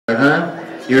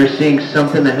You're seeing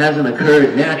something that hasn't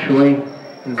occurred naturally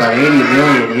in about 80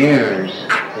 million years.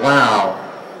 Wow.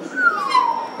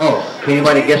 Oh, can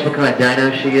anybody guess what kind of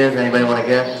dino she is? Anybody want to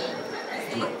guess?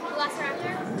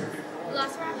 Velociraptor?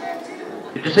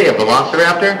 Velociraptor? Did you say a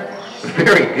velociraptor?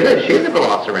 Very good. She is a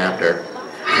velociraptor.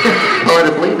 It's hard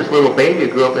to believe this little baby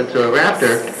grew up into a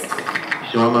raptor.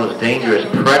 She's one of the most dangerous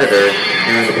predators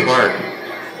here in the park.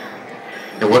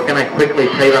 And what can I quickly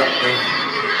tell you about...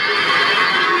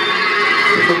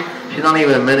 She's not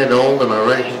even a minute old and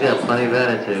already she's got plenty of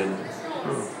attitude.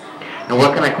 And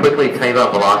what can I quickly tell you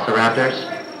about velociraptors?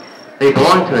 They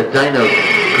belong to a dino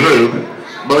group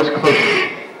most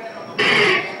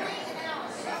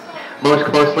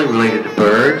closely related to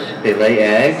birds. They lay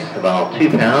eggs, about 2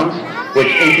 pounds, which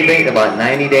incubate about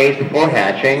 90 days before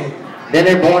hatching. Then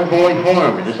they're born fully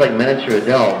formed, just like miniature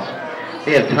adults.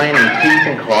 They have tiny teeth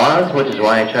and claws, which is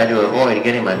why I try to avoid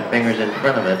getting my fingers in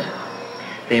front of it.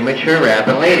 They mature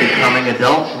rapidly, becoming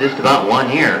adults in just about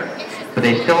 1 year. But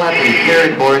they still have to be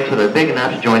cared for until they're big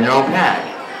enough to join their own pack.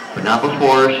 But not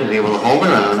before she's able to hold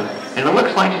her own, and it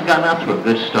looks like she's gotten off to a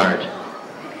good start.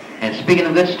 And speaking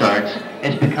of good starts,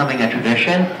 it's becoming a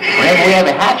tradition. Whenever we have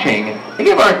a hatching, we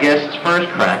give our guests first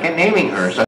crack at naming her. So